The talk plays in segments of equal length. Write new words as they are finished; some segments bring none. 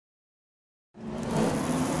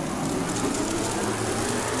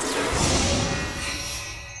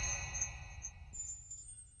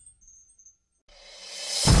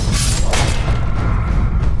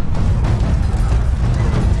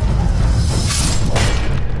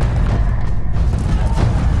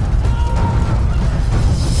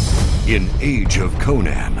In Age of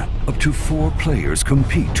Conan, up to 4 players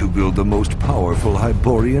compete to build the most powerful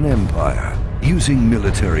Hyborian empire. Using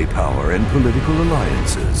military power and political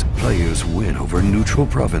alliances, players win over neutral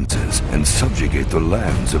provinces and subjugate the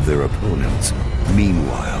lands of their opponents.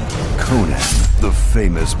 Meanwhile, Conan, the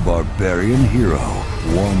famous barbarian hero,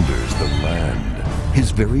 wanders the land.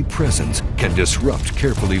 His very presence can disrupt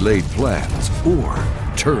carefully laid plans or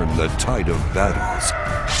turn the tide of battles.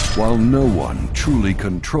 While no one truly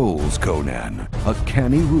controls Conan, a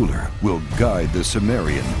canny ruler will guide the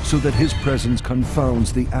Cimmerian so that his presence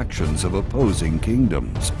confounds the actions of opposing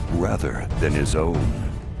kingdoms rather than his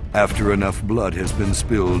own. After enough blood has been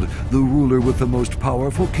spilled, the ruler with the most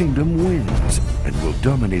powerful kingdom wins and will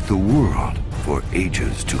dominate the world for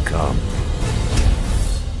ages to come.